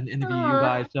do an interview you Aw.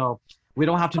 guys. So we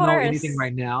don't have Of to know anything course.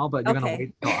 right now, but you're gonna Okay.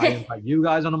 wait till I invite you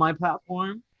guys onto my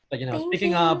platform. But you know, Thank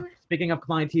speaking of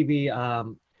Klein TV,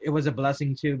 it was a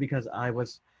blessing too, because I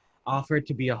was offered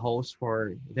to be a host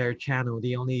for their channel,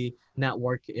 the only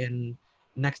network in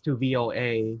next to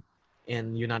VOA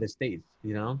in United States,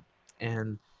 you know.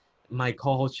 And my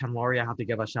co-host Chanlori, I have to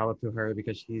give a shout out to her,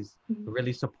 because she's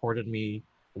really supported me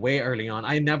way early on.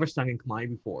 I never sung in Khmer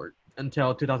before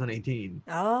until 2018.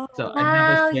 Oh, So I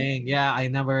never Wow. sang. Yeah, I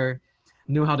never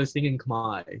knew how to sing in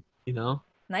Khmer, you know?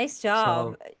 nice So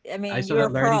job. I I mean, you're a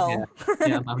started learning it. pro.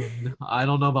 Yeah, I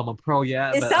don't know if I'm a pro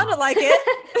yet, It but sounded like it.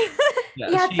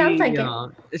 Yeah, it sounds like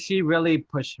it. she really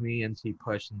pushed me, and she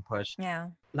pushed and pushed. Yeah.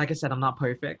 Like I said, I'm not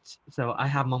perfect. So I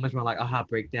have moments where like I'll have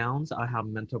breakdowns. I have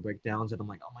mental breakdowns, and I'm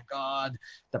like, oh my God,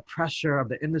 the pressure of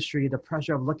the industry, the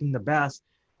pressure of looking the best,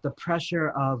 the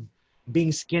pressure of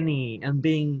being skinny and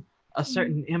being a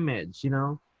certain image, you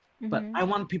know? But Mhm. I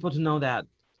want people to know that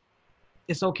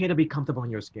it's okay to be comfortable in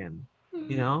your skin,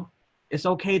 you know? It's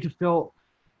okay to feel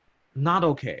not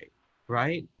okay,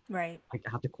 right? Right. I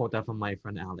have to quote that from my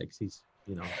friend Alex. He's,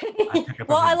 you know, I pick it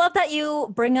Well, from I him. love that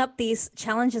you bring up these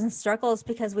challenges and struggles,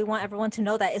 because we want everyone to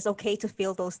know that it's okay to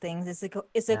feel those things. It's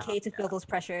Yeah, okay to feel those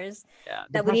pressures, yeah.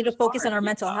 The that we need to pressure's focus on hard. our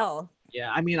mental Yeah. health.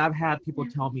 Yeah, I mean, I've had people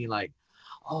tell me like,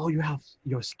 "Oh,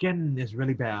 your skin is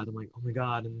really bad." I'm like, "Oh my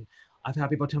God!" And I've had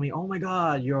people tell me, "Oh my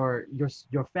God, you're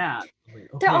fat." I'm like,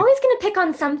 They're okay, always gonna pick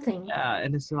on something, yeah,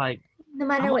 and it's like no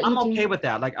matter what you I'm do. okay with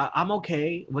that. Like I'm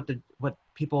okay with with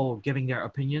people giving their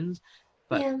opinions,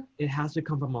 but Yeah. it has to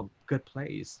come from a good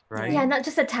place, right? Yeah, not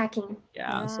just attacking.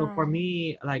 Yeah. So for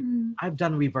me, like I've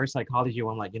done reverse psychology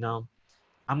where I'm like, you know,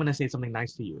 I'm gonna say something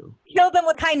nice to you. Kill them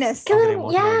with kindness. I'm getting Kill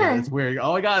emotional again. yeah. It's weird.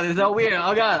 Oh my God, it's so weird.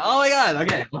 Oh God. Oh my God.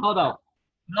 Okay, hold on.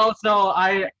 No, so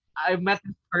I met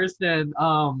this person.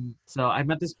 So I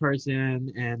met this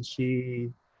person, and she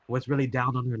was really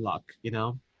down on her luck.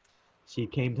 She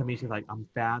came to me. She's like, "I'm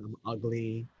fat. I'm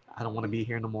ugly. I don't want to be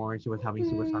here no more." She was having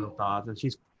suicidal thoughts, and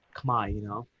she's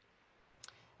Khmer.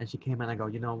 And she came in and I go,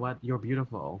 "You know what? You're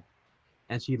beautiful."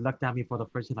 And she looked at me for the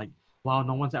first time like, "Wow,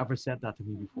 no one's ever said that to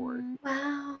me before."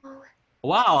 Wow.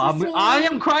 Wow, So I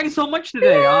sweet. am crying so much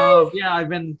today. Yeah, You're I've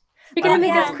gonna been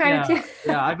make us through, cry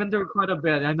too. I've been through quite a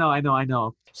bit. I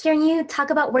know. Hearing you talk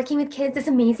about working with kids is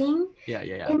amazing. Yeah.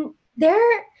 And there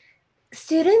are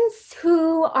students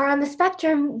who are on the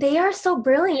spectrum, they are so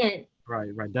brilliant. Right.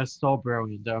 That's so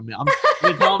brilliant. Let me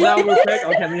calm down real quick.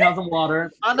 Okay, let me have some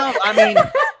water. I mean,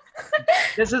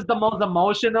 this is the most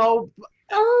emotional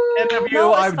Oh, interview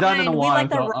No, it's I've done in a fine. We while. like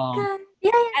the So,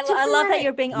 yeah, yeah, I love that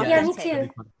you're being yeah, Yeah, me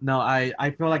authentic. too. no,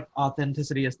 I feel like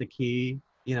authenticity is the key,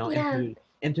 Yeah.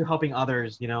 into helping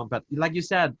others, But like you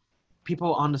said,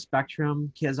 people on the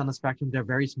spectrum, kids on the spectrum, they're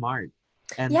very smart.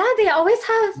 And Yeah, they always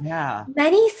have yeah,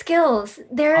 many skills.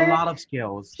 a lot of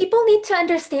skills. People need to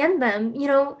understand them,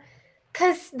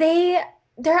 because they're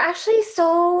actually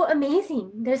so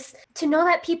amazing. There's to know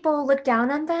that people look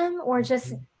down on them or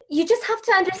just you just have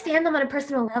to understand them on a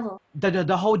personal level.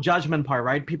 The whole judgment part,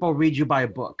 right? People read you by a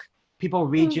book. People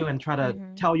read you and try to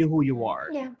tell you who you are.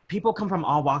 Yeah. People come from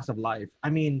all walks of life. I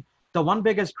mean, the one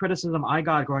biggest criticism I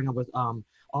got growing up was,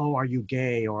 oh, are you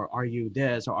gay, or are you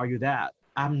this, or are you that?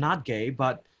 I'm not gay,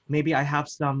 but maybe I have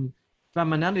some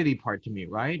femininity part to me,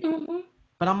 right? Mm-hmm.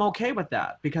 But I'm okay with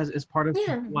that because it's part of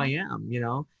Yeah. who I am,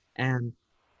 And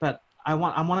but I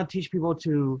want to teach people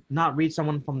to not read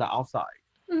someone from the outside.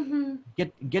 Mm-hmm.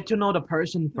 Get to know the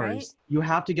person first. Right. You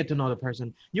have to get to know the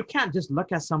person. You can't just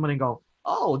look at someone and go,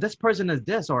 "Oh, this person is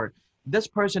this," or "This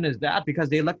person is that," because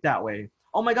they look that way.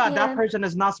 Oh my God, Yeah. that person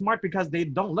is not smart because they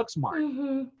don't look smart.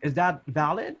 Mm-hmm. Is that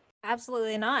valid?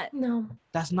 Absolutely not. No.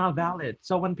 That's not valid.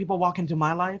 So when people walk into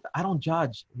my life, I don't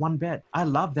judge one bit. I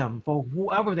love them for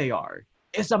whoever they are.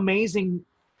 It's amazing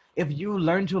if you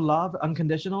learn to love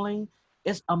unconditionally.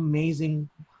 It's amazing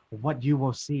what you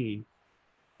will see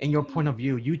in your point of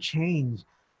view. You change,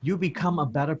 you become a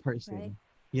better person,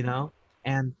 Right.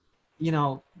 And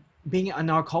being in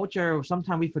our culture,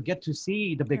 sometimes we forget to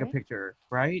see the bigger Right. picture,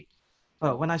 right?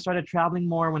 But when I started traveling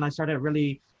more, when I started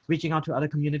really reaching out to other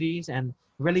communities and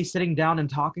really sitting down and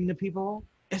talking to people,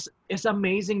 it's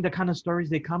amazing the kind of stories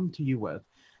they come to you with.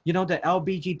 The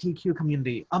LGBTQ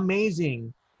community,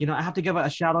 amazing. I have to give a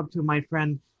shout out to my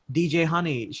friend DJ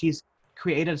Honey. She's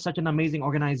created such an amazing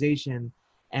organization,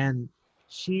 and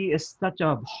she is such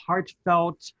a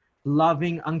heartfelt,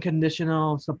 loving,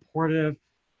 unconditional, supportive.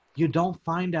 You don't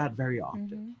find that very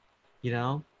often,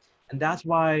 and that's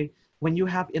why when you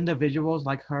have individuals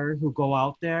like her who go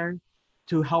out there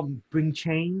to help bring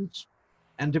change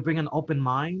and to bring an open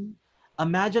mind,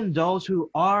 imagine those who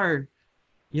are,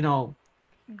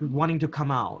 wanting to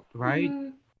come out, right? Mm-hmm.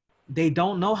 They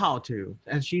don't know how to,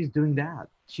 and she's doing that.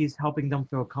 She's helping them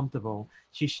feel comfortable.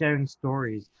 She's sharing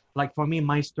stories. Like for me,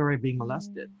 my story being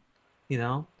molested,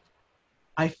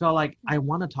 I feel like I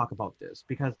want to talk about this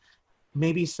because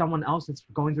maybe someone else is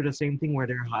going through the same thing where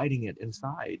they're hiding it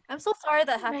inside. I'm so sorry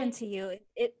that happened to you.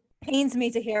 It pains me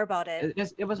to hear about it.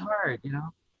 It was hard,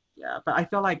 Yeah, but I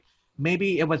feel like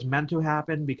maybe it was meant to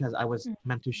happen because I was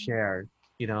meant to share,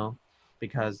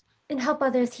 because And help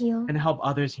others heal. and help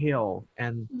others heal.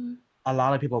 And a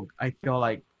lot of people, I feel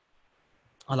like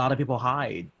a lot of people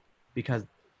hide because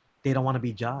they don't want to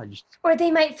be judged. Or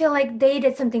they might feel like they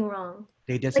did something wrong.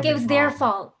 They did Like something it was their wrong.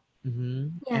 fault. Yeah.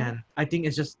 Yeah. And I think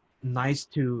it's just nice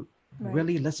to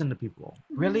really listen to people,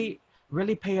 really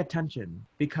pay attention,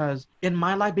 because in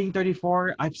my life being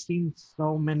 34, I've seen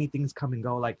so many things come and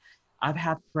go. Like I've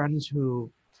had friends who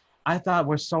I thought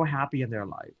were so happy in their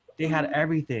life. They had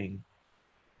everything,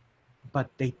 but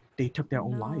they took their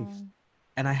own life,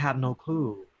 and I had no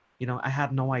clue. I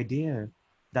had no idea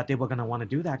that they were going to want to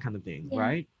do that kind of thing,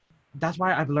 right? That's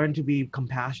why I've learned to be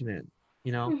compassionate.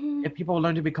 If people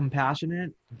learn to be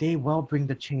compassionate, they will bring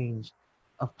the change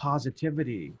of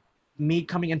positivity. Me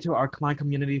coming into our client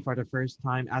community for the first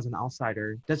time as an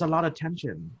outsider, there's a lot of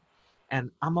tension. And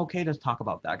I'm okay to talk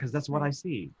about that because that's what I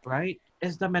see, right?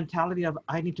 It's the mentality of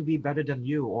I need to be better than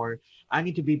you, or I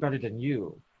need to be better than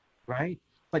you, right?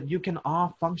 But you can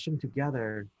all function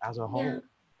together as a whole,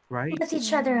 right? Lift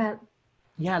each other up.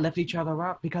 Yeah, lift each other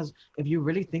up, because if you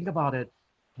really think about it,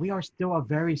 we are still a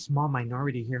very small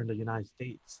minority here in the United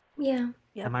States. Yeah.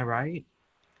 Yep. Am I right?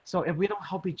 So if we don't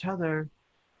help each other,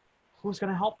 who's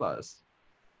going to help us?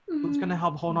 Who's going to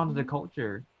help hold on to the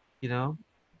culture,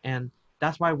 And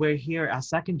that's why we're here as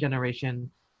second generation.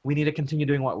 We need to continue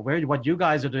doing what you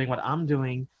guys are doing, what I'm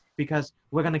doing, because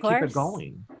we're going to keep it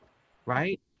going.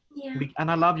 right? Yeah. And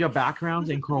I love your backgrounds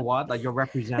in Croat that you're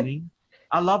representing.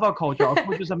 I love our culture. Our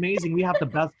culture is amazing. We have the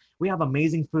best. We have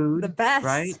amazing The food,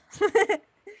 right? best.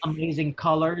 Amazing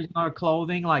colors in our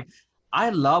clothing. Like, I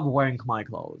love wearing Khmer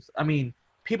clothes. I mean,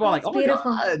 people are like, That's "Oh my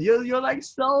beautiful. God, you're like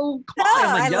so No, Khmer."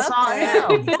 I'm like, I "Yes, love I that.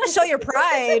 You am." gotta show your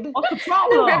pride. What's the No,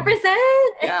 problem? represent.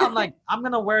 Yeah, I'm like, I'm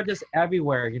gonna wear this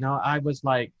everywhere. I was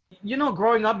like,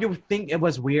 growing up, you would think it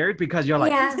was weird because you're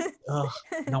like, Yeah. ugh,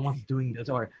 no one's doing this,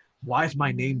 or why is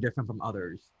my name Mhm. different from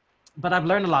others? But I've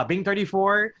learned a lot. Being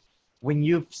 34, when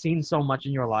you've seen so much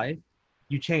in your life,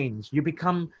 you change. You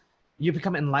become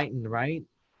enlightened, right?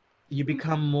 You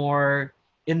become more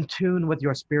in tune with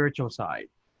your spiritual side.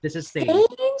 This is sage.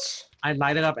 Sage? I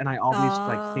light it up and I always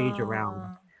like sage around,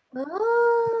 Oh,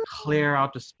 Oh. clear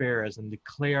out the spirits and to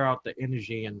clear out the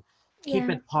energy and keep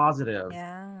Yeah. it positive,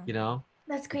 yeah.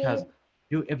 That's because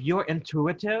great. if you're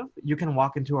intuitive, you can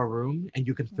walk into a room and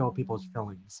you can feel people's Mhm.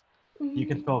 feelings. You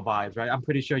can Mhm. feel vibes, right? I'm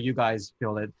pretty sure you guys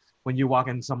feel it when you walk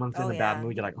in, someone's Oh, in a bad yeah.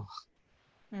 mood, you're like, oh,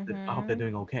 I hope they're Mhm.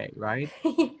 doing okay, right?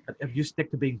 But if you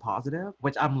stick to being positive,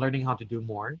 which I'm learning how to do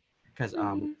more, because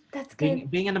That's good.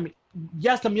 being in the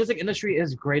yes, the music industry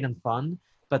is great and fun,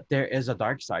 but there is a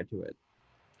dark side to it.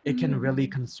 It can really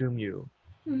Mhm. consume you.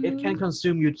 It can Mhm.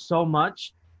 consume you so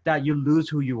much that you lose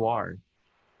who you are.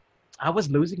 I was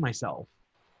losing myself.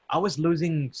 I was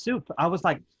losing soup. I was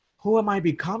like, who am I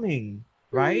becoming?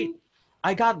 Right? Mhm.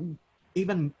 I got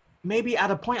even, maybe at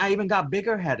a point, I even got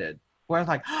bigger headed where I was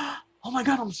like, oh my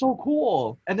God, I'm so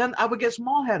cool. And then I would get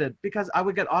small headed because I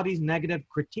would get all these negative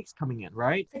critiques coming in,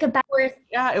 right? It's like a backwards.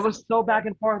 Yeah, it was so back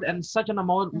and forth and such an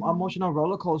Mhm. emotional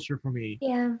roller coaster for me.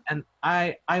 Yeah. And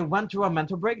I went through a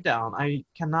mental breakdown. I'm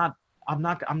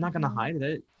not gonna Mhm. hide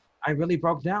it. I really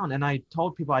broke down and I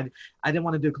told people I didn't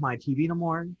want to do my TV no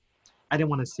more. I didn't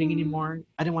want to sing Mhm. anymore.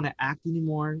 I didn't want to act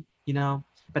anymore, you know.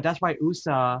 But that's why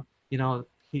USA,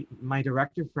 my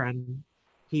director friend,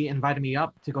 he invited me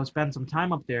up to go spend some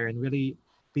time up there and really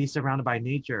be surrounded by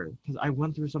nature because I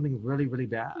went through something really, really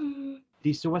bad. Mhm.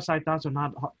 These suicide thoughts are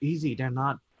not easy. They're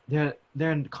not. They're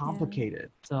Yeah.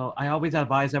 complicated. So I always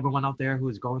advise everyone out there who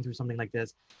is going through something like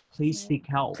this, please Right. seek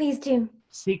help. Please do.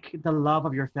 Seek the love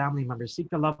of your family members. Seek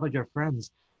the love of your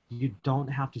friends. You don't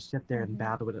have to sit there and Mhm.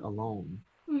 battle with it alone,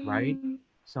 right? Mhm.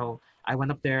 So I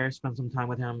went up there, spent some time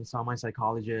with him, saw my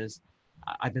psychologist.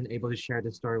 I've been able to share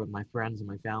this story with my friends and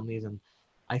my families, and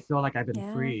I feel like I've been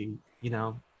Yeah. free.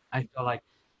 I feel like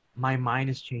my mind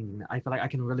is changing. I feel like I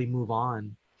can really move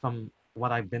on from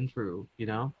what I've been through.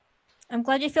 I'm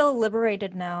glad you feel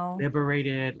liberated now.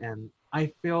 Liberated, and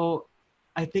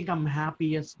I think I'm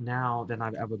happiest now than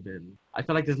I've ever been. I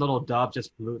feel like this little dove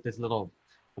just flew, this little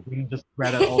wing just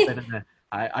spread it open, and then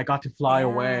I got to fly Yeah.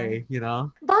 away.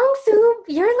 Bong Soup,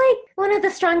 you're like one of the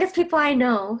strongest people I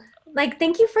know. Like,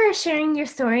 thank you for sharing your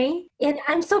story. And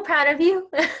I'm so proud of you.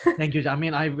 Thank you. I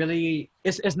mean,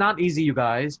 it's not easy, you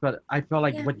guys, but I feel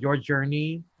like Yeah. with your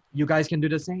journey, you guys can do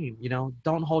the same.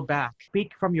 Don't hold back.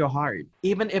 Speak from your heart.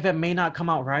 Even if it may not come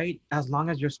out right, as long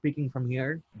as you're speaking from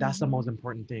here, that's the most Mhm.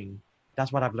 important thing.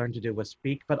 That's what I've learned to do with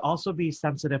speak, but also be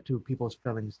sensitive to people's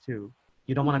feelings too.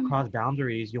 You don't want to Mhm. cross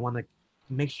boundaries. You want to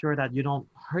make sure that you don't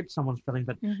hurt someone's feelings,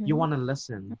 but you Mhm. want to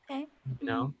listen, Okay. you Mhm.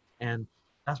 know? And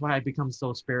that's why I become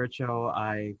so spiritual.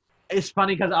 It's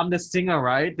funny because I'm the singer,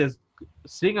 right? This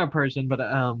singer person, but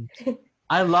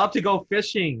I love to go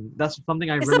fishing. That's something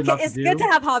I It's really okay. love to It's good to do.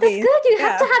 have That's hobbies. good. You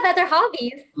have to Yeah. have other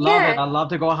hobbies. Love it. Yeah. I love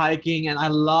to go hiking and I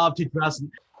love to dress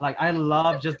like I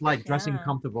love just like dressing Yeah.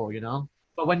 comfortable.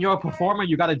 But when you're a performer,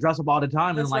 you gotta dress up all the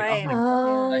time and That's like, oh right. my god, Oh,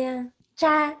 Yeah. like yeah.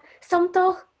 Cha, som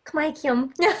to khmai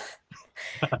khiom.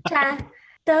 Cha,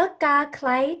 tớ ca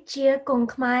clay chia cùng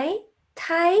khmai.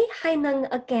 Thai hai nâng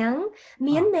a gang. oh,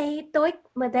 Mien nei toik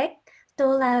madek. To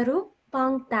la rup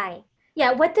bong tai.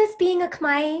 Yeah, what does being a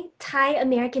Khmer Thai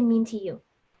American mean to you?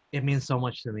 it means so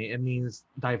much to me. It means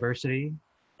diversity.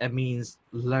 It means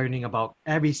learning about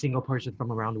every single person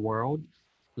from around the world,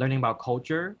 learning about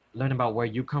culture, learning about where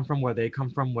you come from, where they come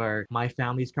from, where my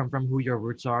families come from, who your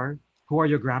roots are, who are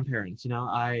your grandparents.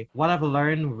 What I've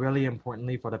learned really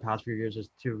importantly for the past few years is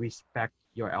to respect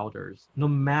your elders, no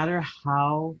matter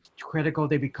how critical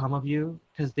they become of you,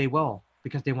 because they will,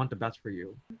 because they want the best for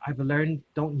you. I've learned,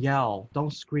 don't yell,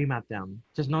 don't scream at them.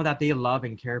 Just know that they love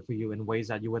and care for you in ways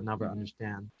that you would never Mhm.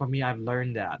 understand. For me, I've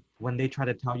learned that when they try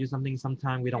to tell you something,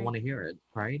 sometimes we don't Right. want to hear it,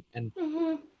 right? And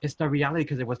Mm-hmm. it's the reality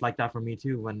because it was like that for me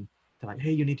too. When they're like,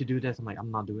 hey, you need to do this. I'm like, I'm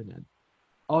not doing it.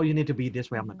 Oh, you need to be this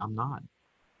way. I'm like, Mhm. I'm not.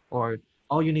 Or,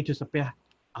 oh, you need to spit.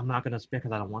 I'm not going to spit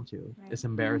because I don't want to. Right. It's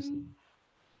embarrassing.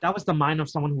 That was the mind of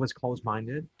someone who was closed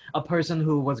minded, a person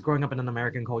who was growing up in an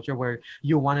American culture where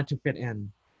you wanted to fit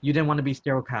in. You didn't want to be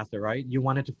stereocasted, right? You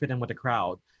wanted to fit in with the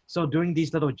crowd. So doing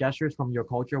these little gestures from your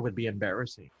culture would be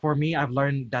embarrassing. For me, I've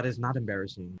learned that is not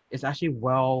embarrassing. It's actually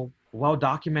well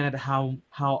documented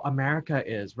how America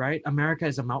is, right? America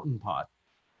is a melting pot.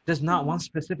 There's not one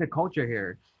specific culture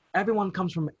here. Everyone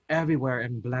comes from everywhere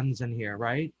and blends in here,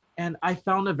 right? And I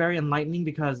found it very enlightening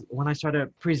because when I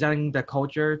started presenting the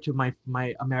culture to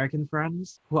my American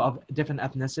friends who are of different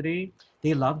ethnicity,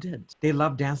 they loved it. They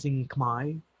loved dancing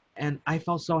Khmer, and I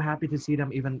felt so happy to see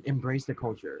them even embrace the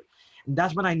culture. And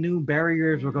that's when I knew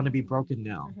barriers were going to be broken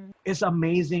now. It's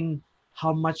amazing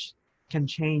how much can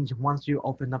change once you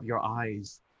open up your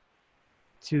eyes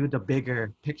to the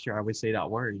bigger picture. I would say that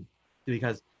word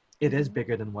because it is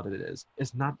bigger than what it is.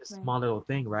 It's not this Right. small little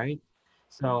thing, right?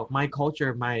 So my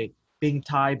culture, my being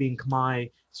Thai, being Khmer,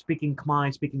 speaking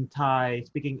Thai,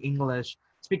 speaking English,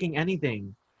 speaking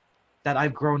anything that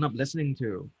I've grown up listening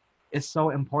to is so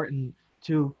important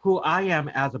to who I am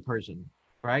as a person,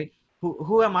 right?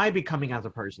 Who am I becoming as a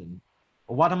person?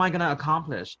 What am I going to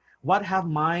accomplish? What have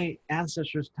my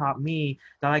ancestors taught me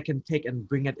that I can take and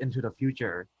bring it into the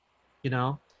future? You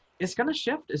know, it's going to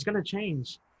shift, it's going to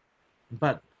change,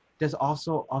 but there's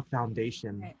also a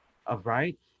foundation Right. of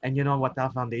right. And you know what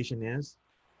that foundation is?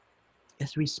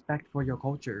 It's respect for your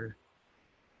culture.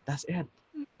 That's it.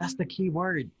 That's the key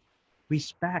word.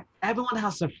 Respect. Everyone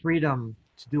has the freedom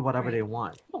to do whatever Right. they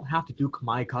want. You don't have to do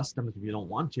Khmer customs if you don't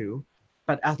want to,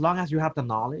 but as long as you have the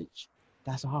knowledge,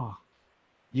 that's all.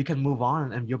 You can move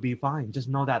on and you'll be fine. Just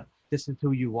know that this is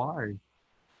who you are,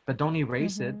 but don't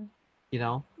erase it. You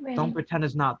know, don't Right. pretend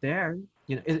it's not there.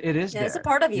 You know, it is Yeah, it's a there.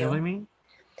 part of You know what I you. mean?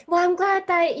 Well, I'm glad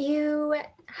that you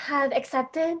have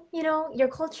accepted, your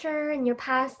culture and your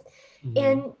past. Hmm.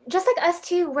 And just like us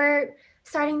too, we're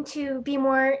starting to be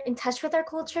more in touch with our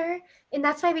culture. And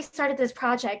that's why we started this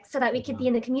project so that we could Yeah. be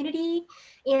in the community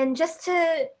and just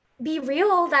to be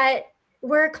real that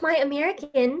we're Khmer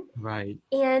American Right.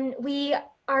 and we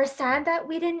are sad that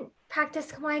we didn't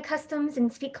practice Khmer customs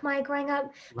and speak Khmer growing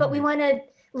up, but we Right. want to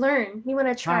learn, we want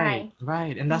to Right, try.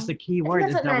 right. And that's the key I think word that's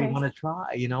is what that we matters. want to try,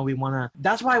 we want to.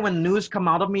 That's why when news come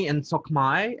out of me in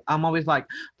Khmer, I'm always like,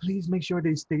 please make sure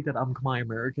they state that I'm Khmer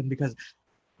American because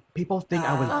people think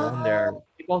I was born there. Oh,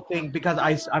 People think because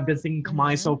I've been singing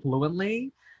Khmer so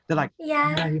fluently, they're like, oh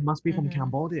yeah. yeah, he must be from Mm-hmm.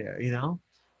 Cambodia.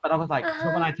 But I was like, so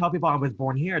when Uh-huh. I tell people I was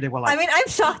born here, they were I like, mean, I'm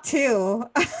shocked too.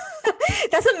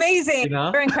 That's amazing. you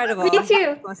know, You're incredible. Me I'm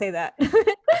too. going to say that.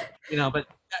 but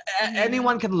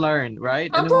anyone can learn,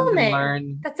 right? Anyone can Compliment.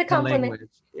 learn That's a the compliment. language.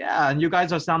 Yeah, and you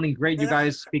guys are sounding great. You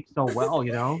guys speak so well.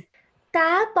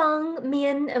 Ta bong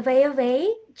mien away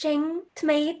jing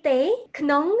tmei te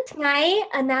knong ngai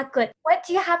anakut. What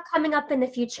do you have coming up in the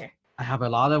future? I have a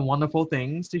lot of wonderful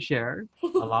things to share, a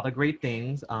lot of great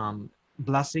things,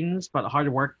 blessings, but hard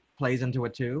work plays into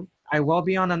it too. I will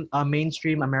be on a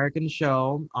mainstream American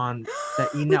show on the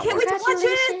E We can't wait Network. to watch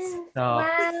it. Congratulations. So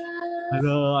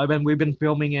Wow. we've been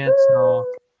filming it, so Woo.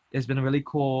 it's been really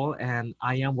cool. And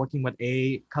I am working with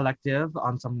a collective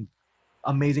on some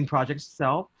amazing projects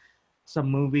itself, some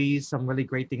movies, some really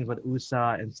great things with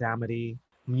USA and Samity.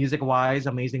 Music wise,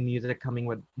 amazing music coming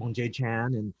with Mong Jae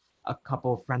Chan and a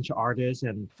couple French artists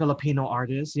and Filipino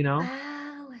artists. Wow.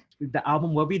 The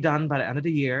album will be done by the end of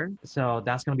the year. So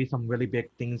that's going to be some really big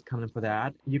things coming for that.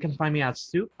 You can find me at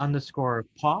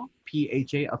soup_paw,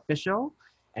 PHA official.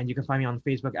 And you can find me on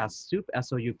Facebook as Soup,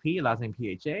 SOUP, last name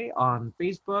PHA on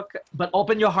Facebook. But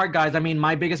open your heart, guys. I mean,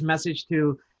 my biggest message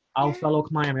to our Yeah. fellow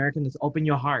Khmer Americans is open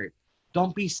your heart.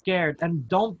 Don't be scared and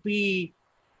don't be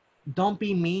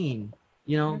mean.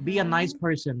 Be a nice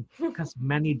person because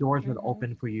many doors will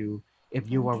open for you if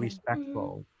you were Okay.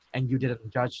 respectful and you didn't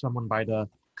judge someone by the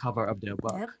cover of their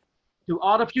book. Yep. To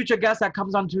all the future guests that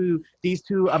comes onto these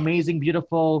two amazing,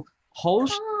 beautiful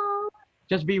hosts, Oh,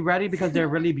 just be ready because they're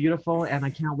really beautiful and I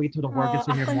can't wait till the world gets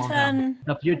to hear more of them.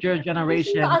 The future thank you.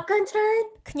 generation. អរគុណច្រើន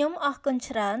ខ្ញុំអរគុណ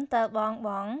ច្រើនតើបង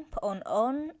ប្អូនអូ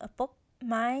នឪពុក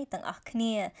ម៉ែទាំងអស់គ្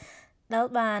នាដែល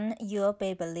បានយកពេ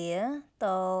លវេលា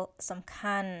ដ៏សំ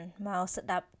ខាន់មកស្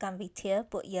ដាប់កម្មវិធី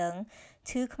ពួកយើង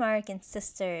Two Khmer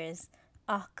Sisters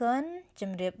អរគុណ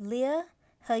ជំរាបលា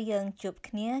ហើយយើងជួប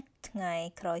គ្នាថ្ងៃ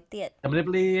ក្រោយទៀត ជំរាប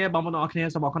លាបងប្អូនអរគ្នា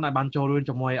សូមអរគុណដែលបានចូលរួម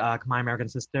ជាមួយខ្មែរ American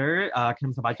Sister ខ្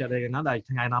ញុំសប្បាយចិត្តដែរណាស់ដែល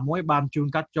ថ្ងៃណាមួយបានជួន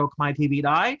កាត់ចូលខ្មែរ TV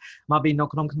ដែរមកពីនៅ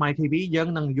ក្នុងខ្មែរ TV យើង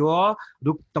នឹងយក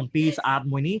រូបទាំងពីរស្អាត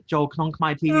មួយនេះចូលក្នុងខ្មែ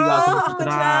រ TV បាទសូមអរគុណ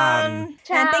ច្រើន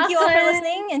And thank you all for Ciao.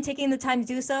 listening and taking the time to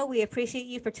do so. We appreciate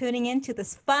you for tuning in to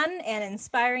this fun and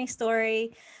inspiring story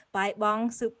by Bong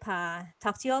Supa.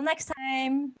 Talk to you all next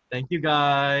time. Thank you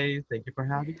guys. Thank you for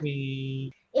having me.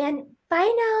 And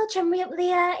bye now, Chamriap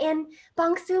Leah and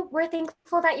Bangsu. We're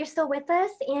thankful that you're still with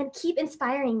us and keep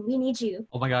inspiring. We need you.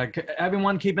 Oh my God.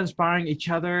 Everyone keep inspiring each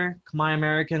other. Khmer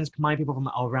Americans, Khmer people from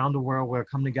around the world will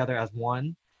come together as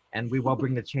one and we will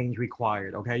bring the change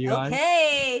required. Okay, you guys?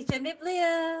 Okay. Chamriap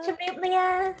Leah. Chamriap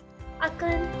Leah.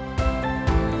 Akun.